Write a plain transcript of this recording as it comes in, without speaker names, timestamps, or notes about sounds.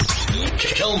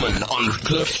Kelman on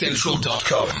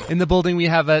CliffCentral.com. In the building, we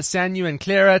have Sanyu and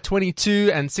Clara, 22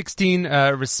 and 16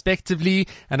 respectively,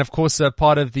 and of course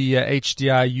part of the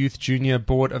HDI Youth Junior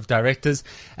Board of Directors.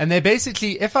 And they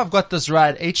basically, if I've got this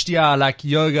right, HDI are like,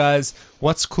 yo guys,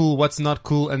 what's cool, what's not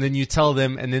cool, and then you tell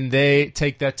them, and then they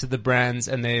take that to the brands,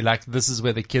 and they like, this is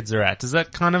where the kids are at. Is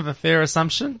that kind of a fair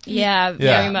assumption? Yeah,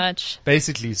 very much.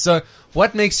 Basically. So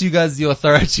what makes you guys the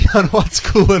authority on what's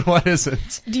cool and what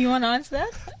isn't? Do you want to answer that?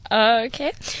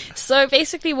 Okay. So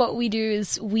basically what we do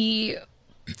is we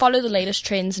follow the latest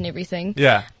trends and everything.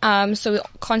 Yeah. So we're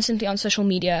constantly on social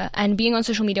media, and being on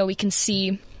social media, we can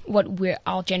see what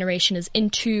our generation is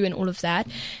into and all of that.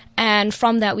 And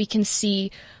from that, we can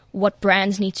see what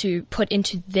brands need to put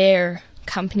into their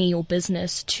company or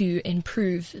business to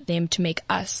improve them, to make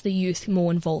us, the youth,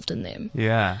 more involved in them.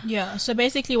 Yeah. Yeah. So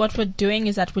basically what we're doing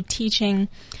is that we're teaching,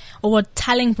 or we're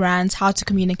telling brands how to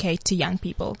communicate to young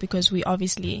people, because we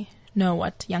obviously know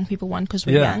what young people want because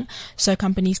we're young. So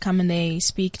companies come and they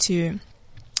speak to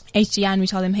HDI and we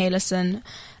tell them, hey, listen,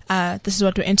 this is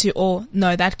what we're into, or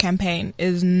no, that campaign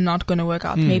is not going to work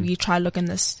out. Maybe you try look in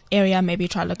this area, maybe you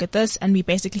try look at this, and we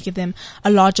basically give them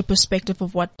a larger perspective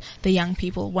of what the young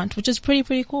people want, which is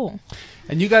pretty cool.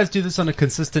 And you guys do this on a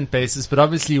consistent basis, but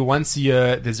obviously once a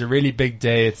year, there's a really big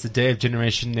day. It's the Day of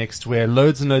Generation Next, where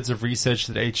loads and loads of research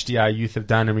that HDI Youth have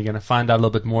done, and we're going to find out a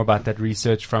little bit more about that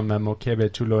research from Mokebe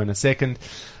Tulo in a second.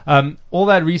 All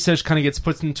that research kind of gets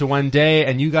put into one day,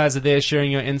 and you guys are there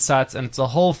sharing your insights, and it's a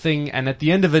whole thing. And at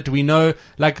the end of it, we know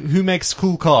like who makes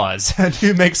cool cars and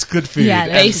who makes good food. Yeah,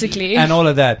 basically. And all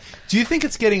of that. Do you think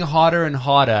it's getting harder and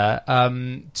harder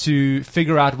to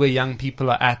figure out where young people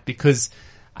are at? Because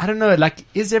I don't know, like,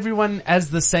 is everyone as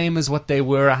the same as what they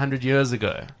were 100 years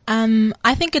ago?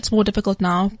 I think it's more difficult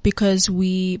now because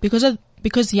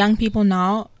young people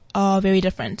now are very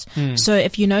different. So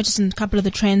if you notice in a couple of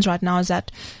the trends right now is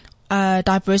that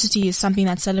diversity is something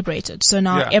that's celebrated. So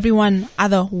now everyone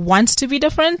either wants to be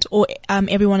different or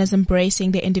everyone is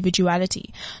embracing their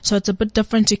individuality. So it's a bit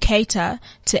different to cater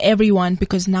to everyone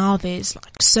because now there's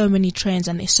like so many trends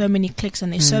and there's so many cliques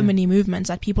and there's so many movements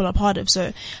that people are part of.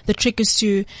 So the trick is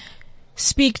to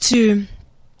speak to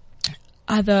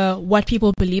either what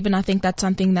people believe in. I think that's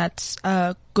something that's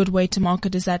a good way to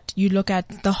market, is that you look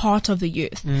at the heart of the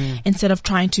youth instead of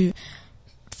trying to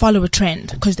follow a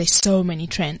trend, because there's so many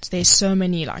trends. There's so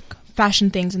many like fashion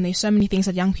things and there's so many things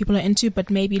that young people are into, but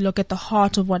maybe look at the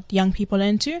heart of what young people are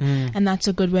into. And that's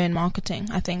a good way in marketing,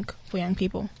 I think, for young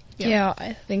people. Yeah,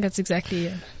 I think that's exactly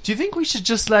it. Do you think we should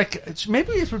just like,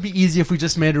 maybe it would be easier if we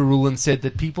just made a rule and said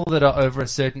that people that are over a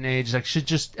certain age like should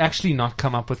just actually not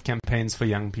come up with campaigns for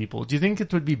young people? Do you think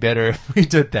it would be better if we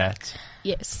did that?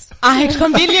 Yes. I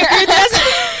completely agree with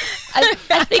that.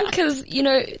 I think because, you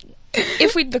know,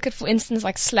 if we look at, for instance,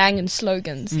 like slang and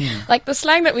slogans, like the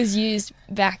slang that was used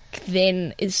back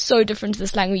then is so different to the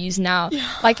slang we use now.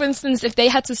 Like, for instance, if they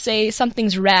had to say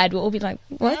something's rad, we'll all be like,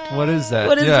 what? What is that?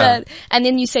 What is that? And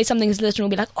then you say something's lit and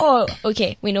we'll be like, oh,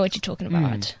 okay, we know what you're talking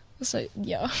about. So,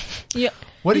 yeah.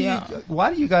 Why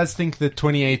do you guys think that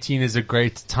 2018 is a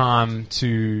great time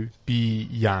to be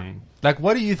young? Like,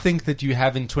 what do you think that you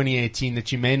have in 2018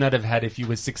 that you may not have had if you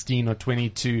were 16 or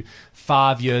 22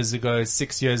 5 years ago,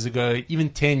 6 years ago, even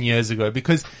 10 years ago?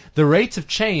 Because the rate of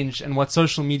change and what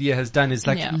social media has done is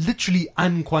like literally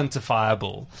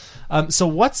unquantifiable. So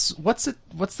what's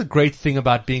the great thing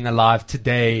about being alive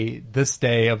today, this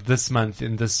day of this month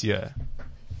in this year?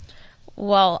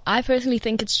 Well, I personally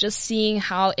think it's just seeing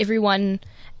how everyone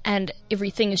and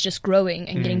everything is just growing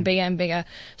and getting bigger and bigger.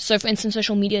 So, for instance,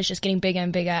 social media is just getting bigger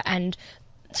and bigger, and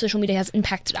social media has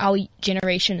impacted our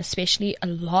generation especially a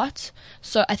lot.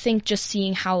 So I think just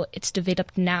seeing how it's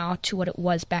developed now to what it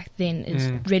was back then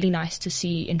is really nice to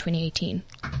see in 2018.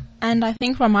 And I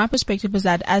think from my perspective is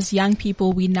that as young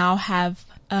people, we now have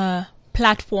a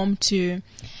platform to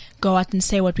go out and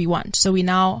say what we want. So we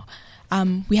now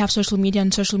we have social media,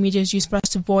 and social media is used for us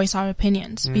to voice our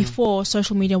opinions. Before,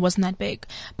 social media wasn't that big,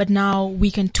 but now we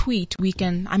can tweet.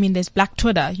 There's Black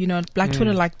Twitter, Black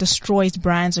Twitter like destroys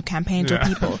brands or campaigns or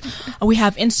people. We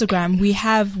have Instagram.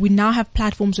 We now have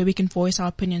platforms where we can voice our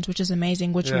opinions, which is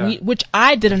amazing, which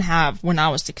I didn't have when I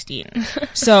was 16.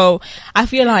 So I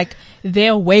feel like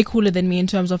they're way cooler than me in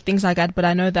terms of things like that, but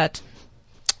I know that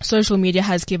social media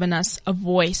has given us a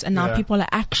voice, and now people are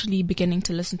actually beginning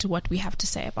to listen to what we have to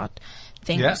say about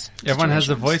things. Yeah, everyone has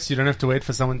a situations. voice. You don't have to wait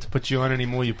for someone to put you on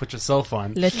anymore. You put yourself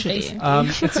on. Literally.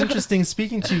 It's interesting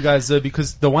speaking to you guys though,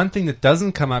 because the one thing that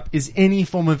doesn't come up is any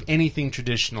form of anything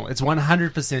traditional. It's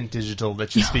 100% digital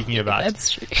that you're speaking about.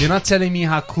 That's true. You're not telling me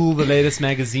how cool the latest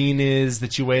magazine is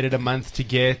that you waited a month to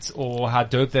get, or how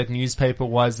dope that newspaper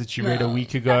was that you read a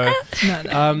week ago.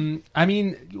 No. I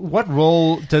mean, what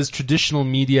role does traditional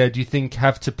media, do you think,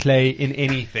 have to play in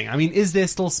anything? I mean, is there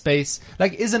still space?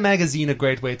 Like, is a magazine a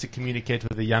great way to communicate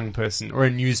with a young person, or a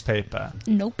newspaper?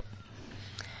 Nope.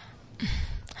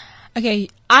 Okay,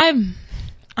 I'm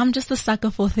just a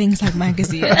sucker for things like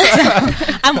magazines.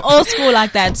 I'm old school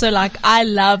like that. So like, I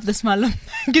love the smell of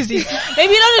magazines.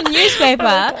 Maybe not a newspaper.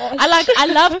 I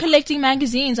love collecting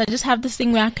magazines. I just have this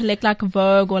thing where I collect like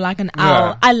Vogue or like an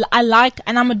Owl. I like,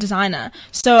 and I'm a designer,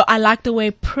 so I like the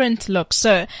way print looks.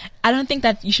 So I don't think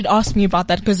that you should ask me about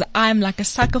that, because I'm like a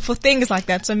sucker for things like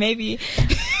that. So maybe.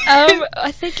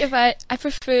 I think if I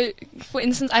prefer, for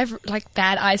instance, I have like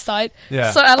bad eyesight.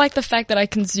 Yeah. So I like the fact that I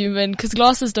can zoom in, because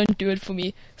glasses don't do it for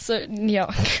me. So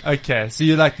yeah. Okay, so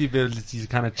you like the ability to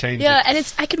kind of change Yeah, it.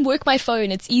 and I can work my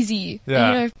phone. It's easy. Yeah.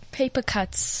 And, you know, paper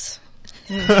cuts.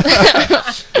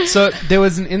 So there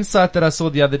was an insight that I saw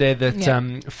the other day that Yeah.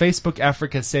 Facebook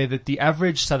Africa say that the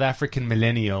average South African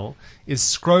millennial is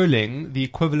scrolling the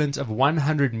equivalent of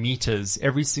 100 meters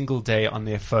every single day on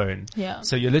their phone. Yeah.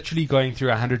 So you're literally going through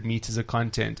 100 meters of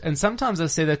content. And sometimes I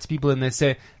say that to people and they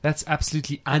say, that's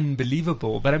absolutely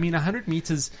unbelievable. But I mean, 100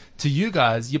 meters to you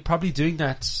guys, you're probably doing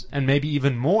that and maybe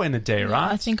even more in a day,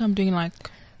 right? I think I'm doing like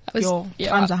was- your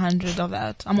yeah. times 100 of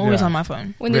that. I'm always Yeah. on my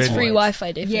phone. When there's Really? free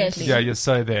Wi-Fi, definitely. Yes. Yeah, you're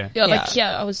so there. Yeah, Yeah. like,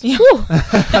 I was whew,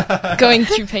 going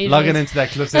through pages. Logging into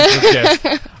that Cliff Central guest.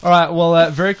 All right, well,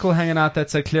 very cool hanging out.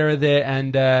 That's Clara there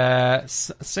and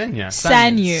Sanya.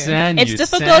 Sanyu. It's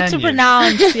difficult to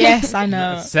pronounce. Yes, I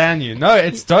know. Sanyu. No,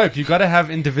 it's dope. You got to have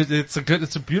individual. It's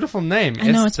a beautiful name.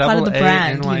 I know, it's part of the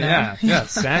brand, S-A-N-Y. you know. Yeah,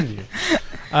 Sanyu.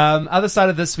 Other side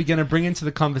of this, we're going to bring into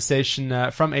the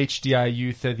conversation from HDI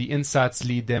Youth the Insights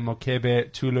lead there,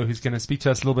 Mokebe Tulo, who's going to speak to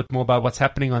us a little bit more about what's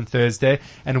happening on Thursday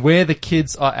and where the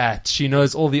kids are at. She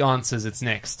knows all the answers. It's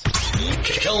next.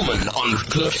 Kelman on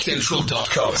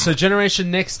CliffCentral.com. So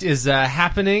Generation Next is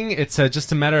happening. It's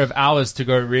just a matter of hours to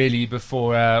go, really,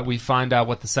 before we find out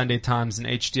what the Sunday Times and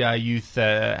HDI Youth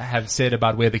have said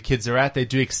about where the kids are at. They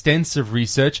do extensive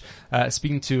research.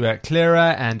 Speaking to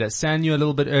Clara and Sanyu a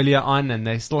little bit earlier on, and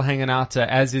they're still hanging out,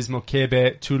 as is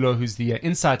Mokebe Tulo, who's the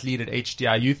insight lead at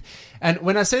HDI Youth. And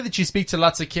when I say that you speak to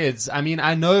lots of kids, I mean,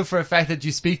 I know for a fact that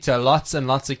you speak to lots and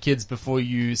lots of kids before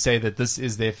you say that this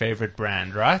is their favorite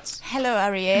brand, right? Hello,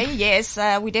 Arie. Yes,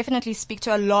 we definitely speak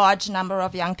to a large number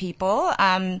of young people.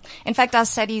 In fact, our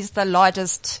study is the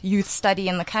largest youth study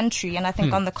in the country, and I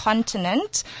think on the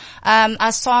continent.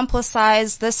 Our sample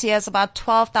size this year is about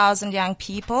 12,000 young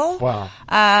people. Wow.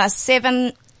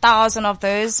 7,000 of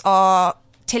those are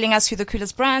telling us who the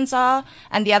coolest brands are,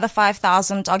 and the other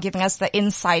 5,000 are giving us the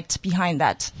insight behind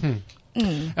that.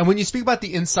 And when you speak about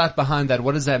the insight behind that,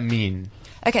 what does that mean?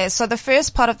 Okay, so the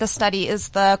first part of the study is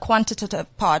the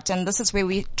quantitative part, and this is where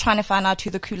we're trying to find out who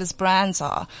the coolest brands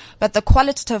are. But the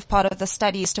qualitative part of the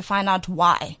study is to find out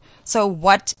why. So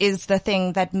what is the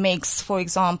thing that makes, for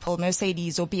example,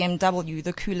 Mercedes or BMW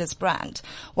the coolest brand?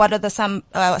 What are some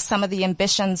of the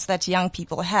ambitions that young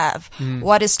people have?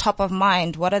 What is top of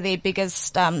mind? What are their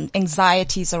biggest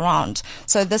anxieties around?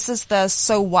 So this is the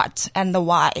so what and the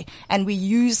why. And we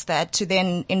use that to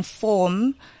then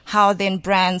inform how then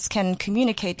brands can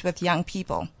communicate with young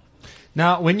people.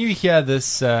 Now, when you hear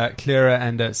this, Clara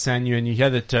and Sanyu, and you hear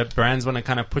that brands want to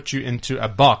kind of put you into a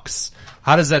box,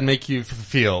 how does that make you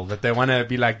feel? That they want to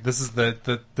be like, this is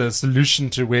the solution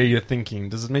to where you're thinking?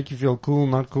 Does it make you feel cool,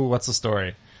 not cool? What's the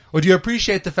story? Or do you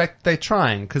appreciate the fact that they're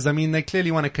trying? Because, I mean, they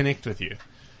clearly want to connect with you.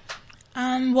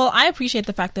 Well, I appreciate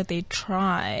the fact that they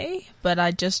try, but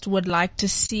I just would like to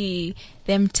see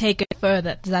them take it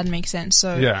further. Does that make sense?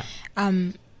 So, Yeah.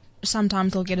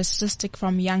 sometimes they'll get a statistic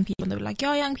from young people. They'll be like,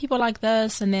 yo, young people like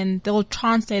this. And then they'll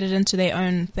translate it into their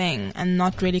own thing and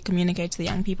not really communicate to the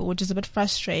young people, which is a bit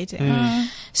frustrating.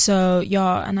 So,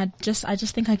 yeah, and I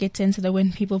just think I get sensitive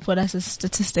when people put us as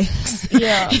statistics.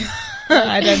 Yeah.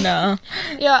 I don't know.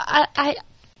 Yeah, I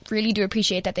really do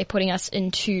appreciate that they're putting us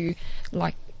into,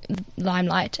 like,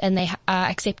 limelight, and they are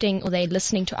accepting, or they're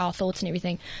listening to our thoughts and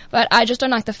everything. But I just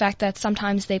don't like the fact that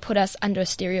sometimes they put us under a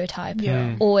stereotype.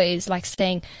 Yeah. Always like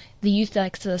saying the youth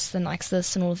likes this and likes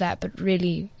this and all that, but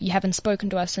really you haven't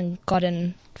spoken to us and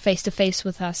gotten face to face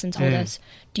with us and told us,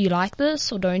 do you like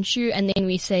this or don't you? And then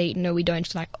we say, no, we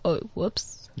don't. Like, oh,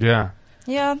 whoops. Yeah.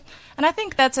 Yeah, and I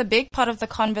think that's a big part of the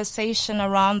conversation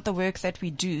around the work that we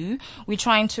do. We're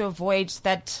trying to avoid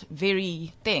that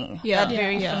very thing, that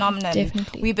very phenomenon.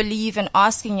 Definitely. We believe in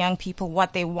asking young people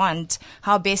what they want,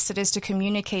 how best it is to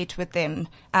communicate with them,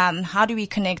 how do we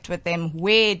connect with them,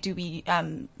 where do we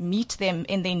meet them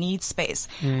in their need space.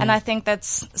 And I think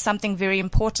that's something very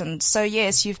important. So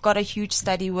yes, you've got a huge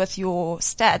study with your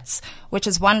stats, which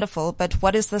is wonderful, but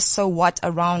what is the so what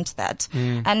around that?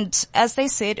 And as they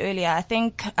said earlier, I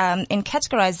think in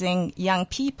categorizing young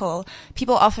people,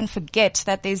 people often forget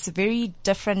that there's very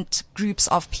different groups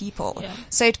of people. Yeah.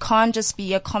 So it can't just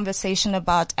be a conversation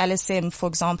about LSM, for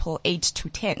example, 8 to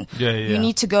 10. You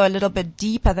need to go a little bit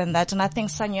deeper than that. And I think,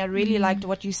 Sonia, I really liked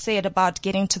what you said about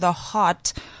getting to the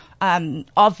heart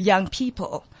of young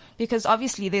people. Because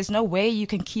obviously there's no way you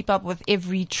can keep up with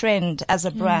every trend as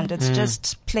a brand. It's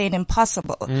just plain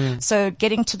impossible. So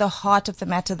getting to the heart of the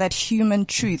matter, that human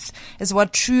truth, is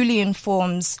what truly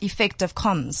informs effective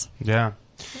comms. Yeah.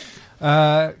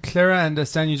 Clara and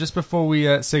Sanya, just before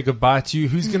we say goodbye to you,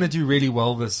 who's going to do really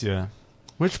well this year?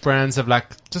 Which brands have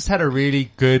just had a really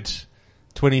good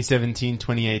 2017,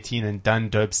 2018 and done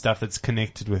dope stuff that's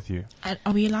connected with you?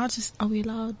 Are we allowed to say that?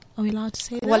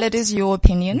 Well, it is your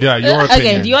opinion. Yeah, your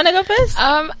opinion. Okay, do you want to go first?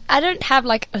 I don't have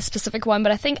a specific one,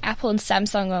 but I think Apple and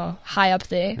Samsung are high up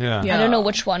there. Yeah. Yeah. I don't know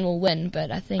which one will win,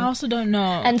 but I think. I also don't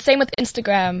know. And same with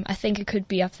Instagram. I think it could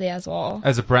be up there as well.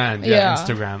 As a brand, Yeah.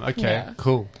 Instagram. Okay, Yeah.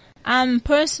 cool.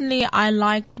 Personally, I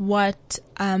liked what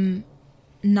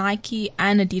Nike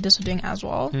and Adidas were doing as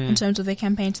well in terms of their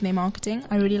campaigns and their marketing.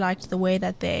 I really liked the way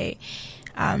that they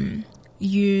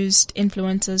used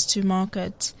influencers to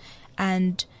market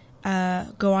and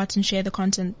go out and share the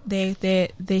content,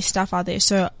 their stuff out there.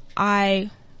 So I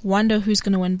wonder who's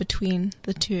going to win between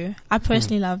the two. I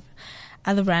personally love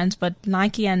other brands, but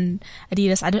Nike and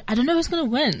Adidas, I don't know who's going to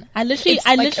win. I literally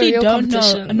a real don't know.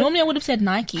 competition. Normally I would have said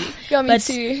Nike. Yeah, me but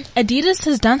too. Adidas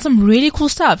has done some really cool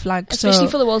stuff, Especially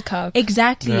for the World Cup.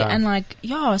 exactly, Yeah. and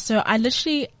so I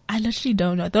literally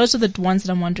don't know. Those are the ones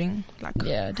that I'm wondering.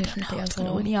 Yeah, definitely as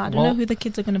well. I don't know who the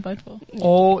kids are going to vote for.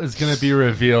 All is going to be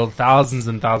revealed. Thousands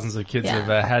and thousands of kids Yeah.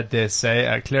 have had their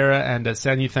say. Clara and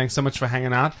Sanyu, thanks so much for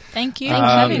hanging out. Thank you for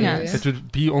having us. It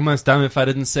would be almost dumb if I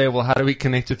didn't say, well, how do we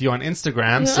connect with you on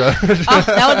Instagram? So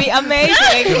That would be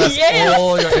amazing. give us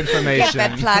all your information.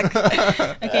 Get that plug.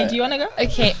 Okay, do you want to go?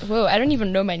 Okay, whoa, I don't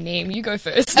even know my name. You go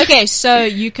first. Okay, so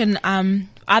you can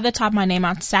either type my name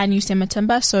out, Sanyu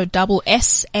Sematimba, so double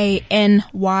SANYU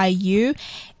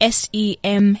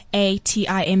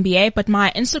SEMATIMBA, but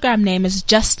my Instagram name is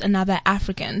Just Another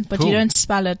African, but Cool. you don't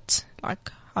spell it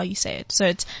like how you say it. So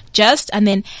it's just and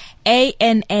then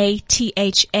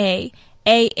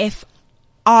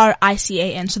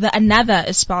ANATHAAFRICAN. So the another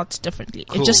is spelled differently.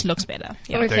 Cool. It just looks better.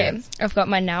 Yeah. Okay, I've got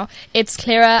mine now. It's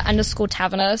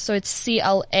Clara_Tavener, so it's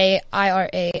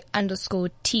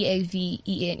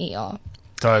CLAIRA_TAVENER.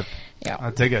 Dope. Yeah. I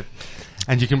dig it.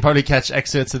 And you can probably catch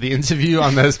excerpts of the interview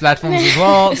on those platforms as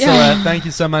well. So thank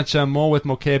you so much. More with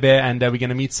Mokebe, and we're going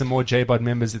to meet some more JBOD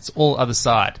members. It's all other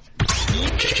side.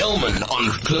 Kelman on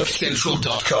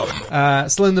CliffCentral.com.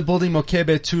 Still in the building,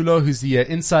 Mokebe Tulo, who's the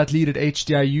insight lead at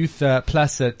HDI Youth,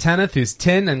 plus Tanith, who's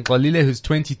 10, and Galile, who's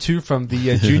 22, from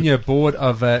the junior board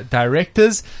of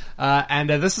directors. And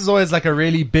this is always like a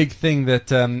really big thing that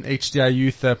HDI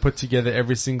Youth put together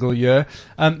every single year.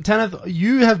 Tanith,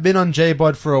 you have been on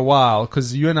JBOD for a while,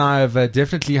 because you and I have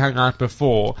definitely hung out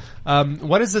before.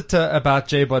 What is it about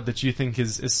JBOD that you think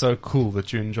is so cool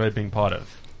that you enjoy being part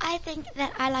of? I think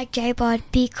that I like JBOD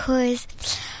because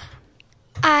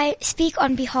I speak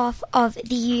on behalf of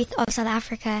the youth of South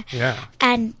Africa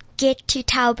and get to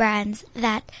tell brands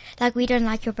that, like, we don't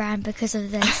like your brand because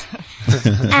of this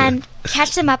and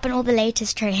catch them up on all the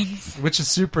latest trends. Which is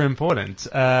super important.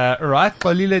 Alright,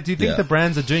 Balile, do you think the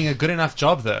brands are doing a good enough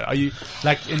job though? Are you,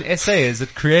 like, in SA, is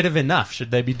it creative enough? Should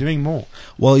they be doing more?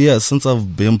 Well, yeah, since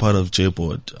I've been part of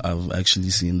JBOD, I've actually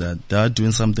seen that they are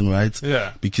doing something right.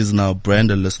 Yeah. Because now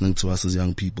brands are listening to us as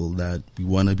young people, that we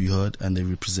want to be heard and they're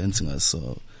representing us.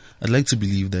 So I'd like to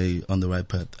believe they're on the right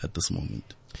path at this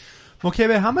moment.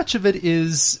 Mokebe, how much of it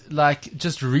is like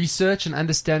just research and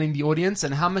understanding the audience,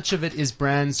 and how much of it is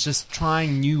brands just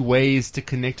trying new ways to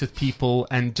connect with people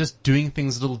and just doing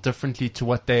things a little differently to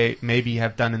what they maybe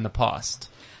have done in the past?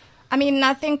 I mean,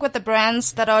 I think with the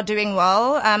brands that are doing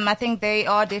well, I think they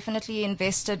are definitely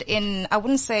invested in, I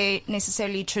wouldn't say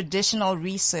necessarily traditional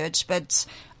research, but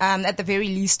at the very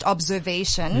least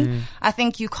observation. I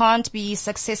think you can't be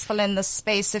successful in this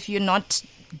space if you're not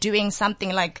doing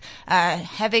something like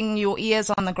having your ears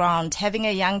on the ground, having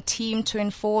a young team to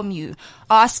inform you,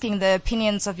 asking the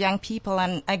opinions of young people.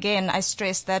 And again, I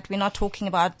stress that we're not talking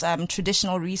about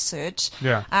traditional research.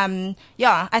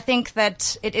 I think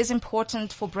that it is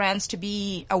important for brands to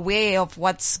be aware of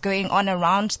what's going on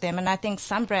around them. And I think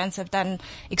some brands have done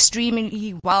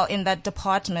extremely well in that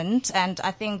department. And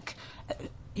I think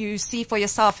you see for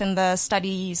yourself in the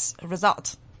study's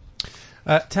result.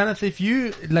 Tanith, if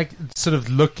you sort of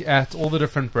look at all the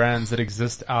different brands that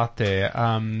exist out there,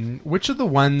 which are the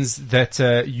ones that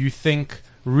you think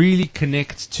really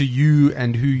connect to you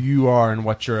and who you are and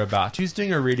what you're about? Who's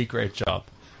doing a really great job?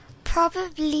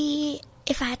 Probably,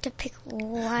 if I had to pick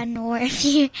one or a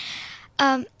few,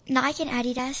 Nike and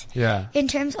Adidas. Yeah. In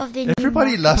terms of the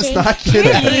everybody new loves Nike.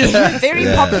 Very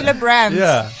popular brands.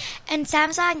 Yeah. And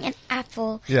Samsung and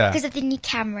Apple. Yeah. Because of the new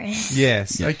cameras.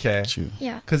 Yes. Yeah, okay. true.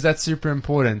 Yeah. Because that's super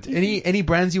important. Any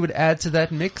brands you would add to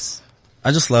that mix?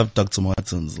 I just love Dr.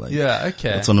 Martens. Yeah,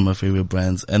 okay. It's one of my favorite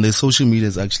brands. And their social media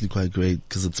is actually quite great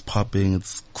because it's popping,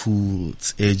 it's cool,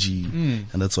 it's edgy, and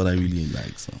that's what I really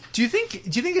like. So, do you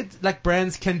think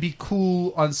brands can be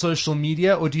cool on social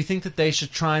media, or do you think that they should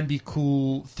try and be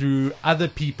cool through other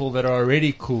people that are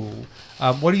already cool?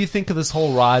 What do you think of this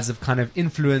whole rise of kind of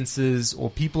influencers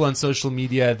or people on social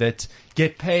media that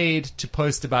get paid to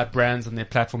post about brands on their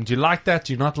platform? Do you like that?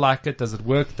 Do you not like it? Does it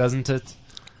work? Doesn't it?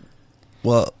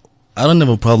 Well, I don't have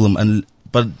a problem,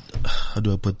 but how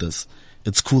do I put this?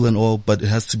 It's cool and all, but it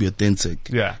has to be authentic.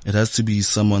 Yeah. It has to be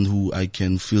someone who I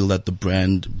can feel that the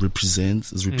brand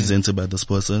is represented by this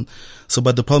person. So,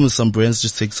 but the problem is some brands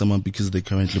just take someone because they're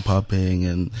currently popping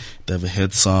and they have a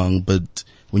hit song, but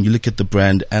when you look at the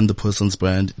brand and the person's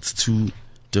brand, it's two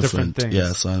different things.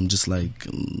 Yeah, so I'm just like,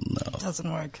 no.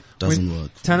 Doesn't work. Doesn't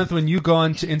work. Tanith, when you go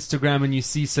onto Instagram and you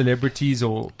see celebrities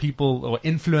or people or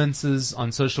influencers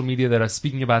on social media that are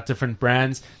speaking about different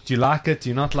brands, do you like it? Do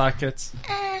you not like it?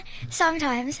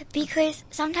 Sometimes, because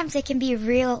sometimes they can be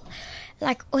real,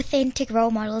 authentic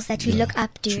role models that you look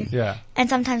up to. Yeah. And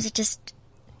sometimes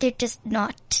they're just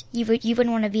not. You wouldn't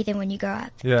want to be them when you grow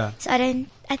up. Yeah. So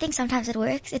I think sometimes it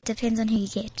works. It depends on who you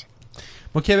get.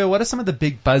 Mokebe, what are some of the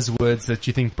big buzzwords that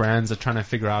you think brands are trying to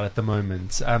figure out at the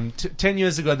moment? 10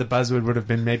 years ago, the buzzword would have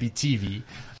been maybe TV.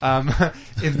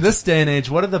 In this day and age,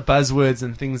 what are the buzzwords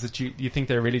and things that you think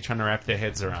they're really trying to wrap their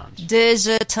heads around?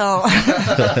 Digital.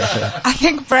 I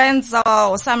think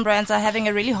some brands are having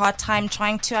a really hard time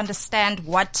trying to understand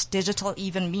what digital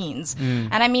even means.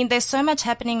 And I mean, there's so much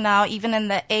happening now, even in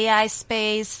the AI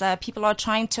space. People are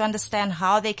trying to understand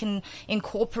how they can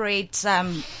incorporate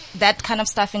that kind of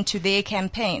stuff into their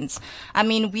campaigns. I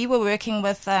mean, we were working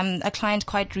with a client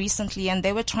quite recently, and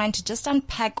they were trying to just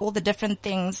unpack all the different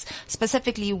things,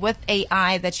 specifically with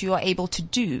AI, that you are able to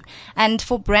do. And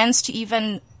for brands to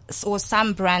even, or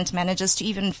some brand managers to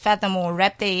even fathom or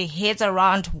wrap their heads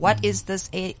around what is this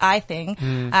AI thing,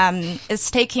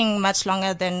 is taking much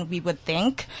longer than we would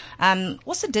think.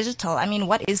 Also digital. I mean,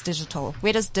 what is digital?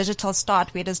 Where does digital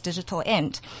start? Where does digital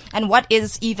end? And what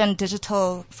is even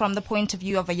digital from the point of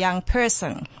view of a young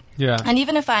person? Yeah. And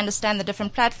even if I understand the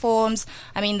different platforms,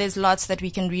 I mean, there's lots that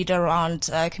we can read around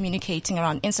communicating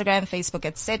around Instagram, Facebook,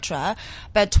 etc.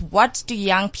 But what do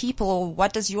young people,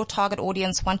 what does your target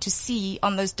audience want to see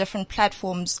on those different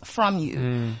platforms from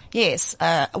you? Yes,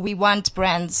 we want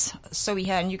brands, so we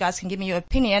hear, and you guys can give me your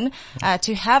opinion,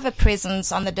 to have a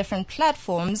presence on the different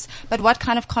platforms, but what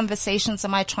kind of conversations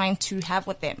am I trying to have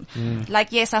with them?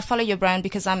 Yes, I follow your brand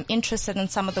because I'm interested in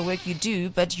some of the work you do,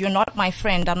 but you're not my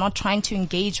friend. I'm not trying to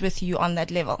engage with you on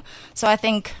that level. So I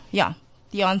think,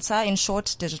 the answer, in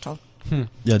short, digital.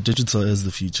 Yeah, digital is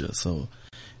the future. So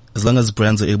as long as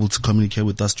brands are able to communicate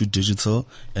with us through digital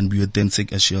and be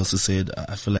authentic, as she also said,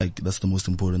 I feel like that's the most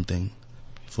important thing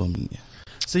for me.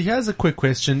 So here's a quick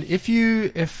question.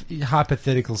 If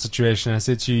hypothetical situation, I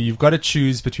said to you, you've got to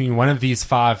choose between one of these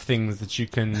 5 things that you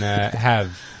can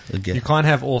have. Okay. You can't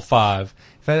have all 5.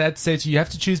 If I had to say to you, you have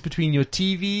to choose between your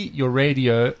TV, your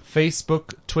radio,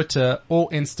 Facebook, Twitter, or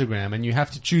Instagram, and you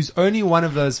have to choose only one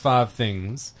of those 5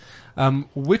 things,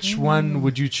 which one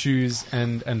would you choose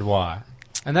and why?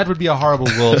 And that would be a horrible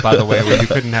world, by the way, where you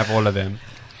couldn't have all of them.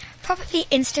 Probably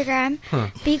Instagram,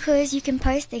 because you can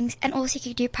post things and also you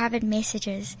can do private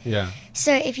messages. Yeah.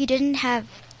 So if you didn't have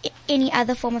any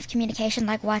other form of communication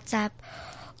like WhatsApp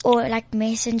or like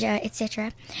Messenger,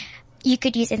 etc., you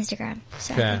could use Instagram.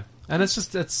 So okay. And it's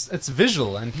just, it's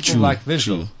visual, and people like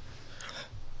visual.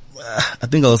 True. I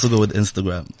think I'll also go with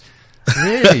Instagram.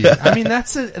 Really? I mean,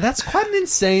 that's quite an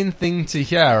insane thing to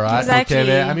hear, right? Exactly.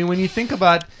 Okay, I mean, when you think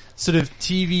about sort of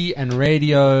TV and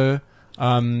radio,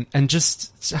 and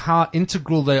just how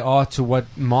integral they are to what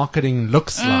marketing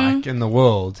looks like in the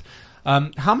world.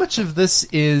 How much of this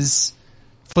is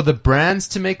for the brands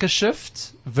to make a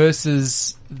shift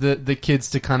versus the kids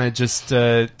to kind of just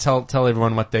tell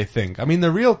everyone what they think? I mean,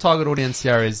 the real target audience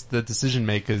here is the decision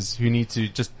makers who need to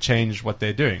just change what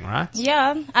they're doing, right?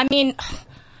 Yeah, I mean,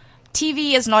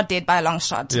 TV is not dead by a long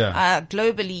shot. Yeah.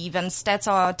 Globally, even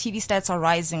TV stats are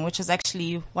rising, which is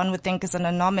actually, one would think, is an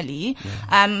anomaly.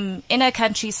 Yeah. In a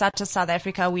country such as South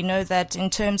Africa, we know that in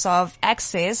terms of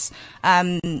access,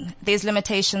 there's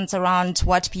limitations around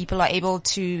what people are able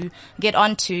to get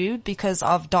onto because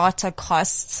of data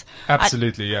costs.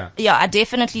 Absolutely, yeah. Yeah, I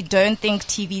definitely don't think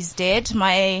TV's dead.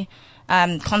 My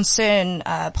concern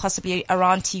possibly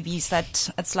around TV is that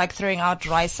it's like throwing out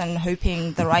rice and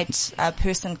hoping the right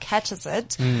person catches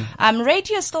it.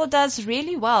 Radio still does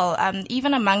really well,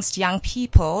 even amongst young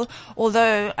people,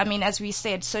 although, I mean, as we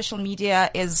said, social media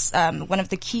is one of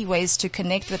the key ways to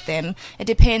connect with them. It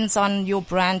depends on your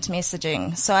brand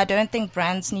messaging. So I don't think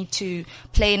brands need to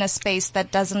play in a space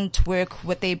that doesn't work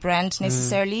with their brand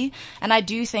necessarily. And I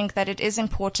do think that it is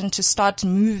important to start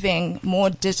moving more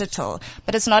digital,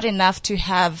 but it's not enough to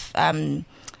have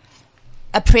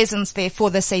a presence there for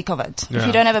the sake of it. Yeah. If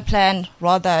you don't have a plan,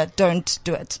 rather don't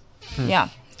do it. Yeah.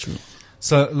 True.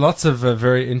 So lots of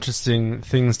very interesting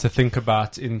things to think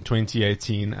about in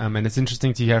 2018. And it's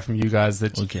interesting to hear from you guys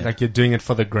that like you're doing it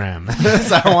for the gram. So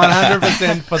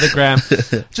 100% for the gram.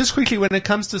 Just quickly, when it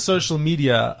comes to social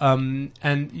media, and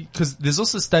because there's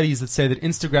also studies that say that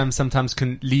Instagram sometimes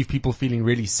can leave people feeling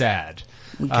really sad.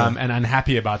 And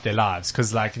unhappy about their lives,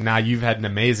 because like now you've had an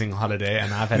amazing holiday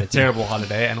and I've had a terrible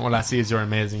holiday, and all I see is your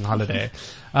amazing holiday.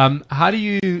 How do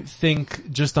you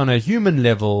think, just on a human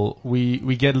level,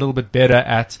 we get a little bit better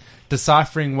at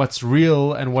deciphering what's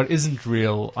real and what isn't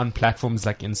real on platforms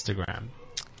like Instagram?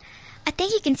 I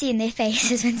think you can see in their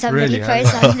faces when somebody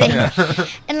posts something.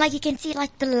 And like you can see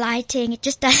like the lighting, it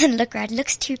just doesn't look right. It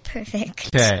looks too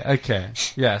perfect. Okay.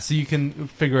 Yeah, so you can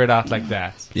figure it out like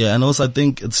that. Yeah, and also I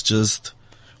think it's just,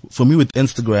 for me with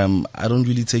Instagram, I don't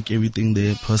really take everything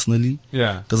there personally.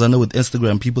 Yeah. Because I know with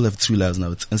Instagram, people have two lives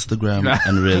now. It's Instagram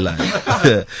and real life.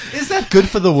 Is that good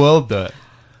for the world though?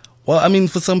 Well, I mean,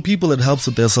 for some people it helps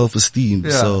with their self-esteem.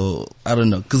 Yeah. So, I don't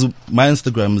know. Because my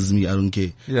Instagram is me, I don't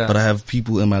care. Yeah. But I have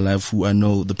people in my life who I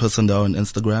know the person they are on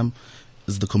Instagram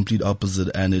is the complete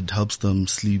opposite, and it helps them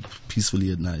sleep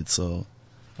peacefully at night. So,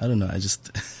 I don't know. I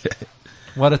just...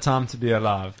 What a time to be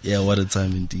alive. Yeah, what a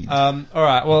time indeed. All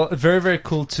right. Well, very, very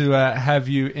cool to have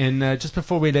you in. Just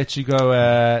before we let you go,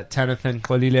 Tanith and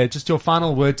Xolile, just your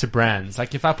final word to brands.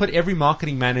 Like, if I put every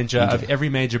marketing manager of every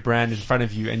major brand in front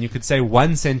of you and you could say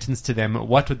one sentence to them,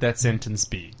 what would that sentence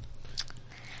be?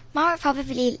 Mine would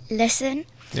probably listen.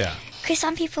 Yeah. Because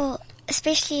some people,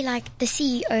 especially like the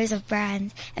CEOs of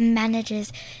brands and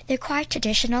managers, they're quite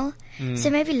traditional.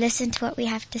 So maybe listen to what we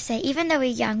have to say. Even though we're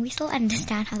young, we still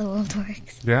understand how the world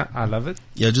works. Yeah, I love it.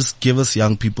 Yeah, just give us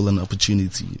young people an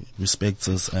opportunity, respect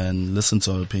us, and listen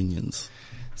to our opinions.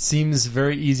 Seems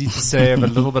very easy to say, but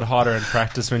a little bit harder in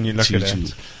practice when you look at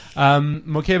it.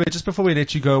 Mokebe, just before we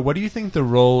let you go, what do you think the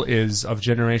role is of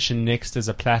Generation Next as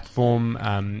a platform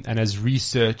and as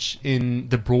research in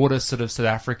the broader sort of South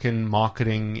African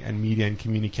marketing and media and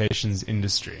communications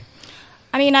industry?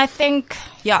 I mean, I think,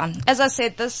 as I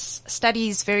said, this study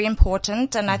is very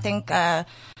important, and I think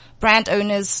brand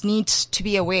owners need to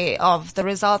be aware of the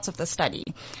results of the study.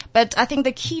 But I think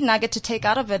the key nugget to take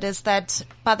out of it is that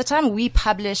by the time we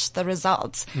publish the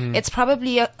results, it's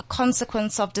probably a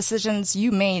consequence of decisions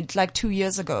you made like 2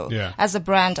 years ago as a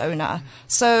brand owner.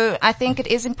 So I think it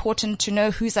is important to know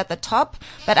who's at the top,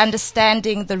 but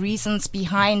understanding the reasons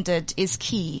behind it is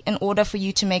key in order for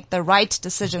you to make the right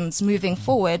decisions moving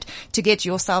forward to get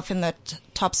yourself in that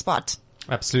top spot.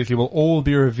 Absolutely. Will all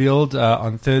be revealed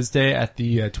on Thursday at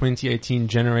the 2018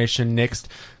 Generation Next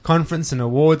Conference and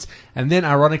Awards. And then,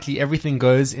 ironically, everything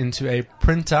goes into a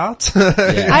printout.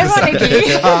 Ironically.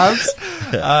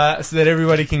 So that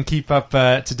everybody can keep up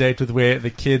to date with where the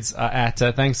kids are at.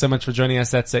 Thanks so much for joining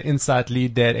us. That's Insight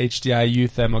Lead there at HDI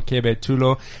Youth, Mokebe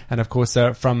Tulo. And, of course,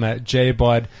 from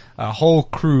JBOD, a whole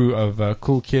crew of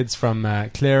cool kids from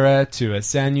Clara to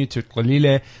Sanyu to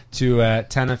Xolile to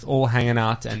Tanith, all hanging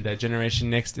out. And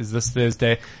Generation Next is this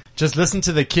Thursday. Just listen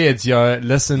to the kids, yo.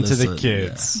 Listen to the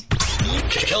kids. Yeah.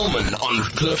 Kelman on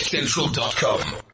CliffCentral.com.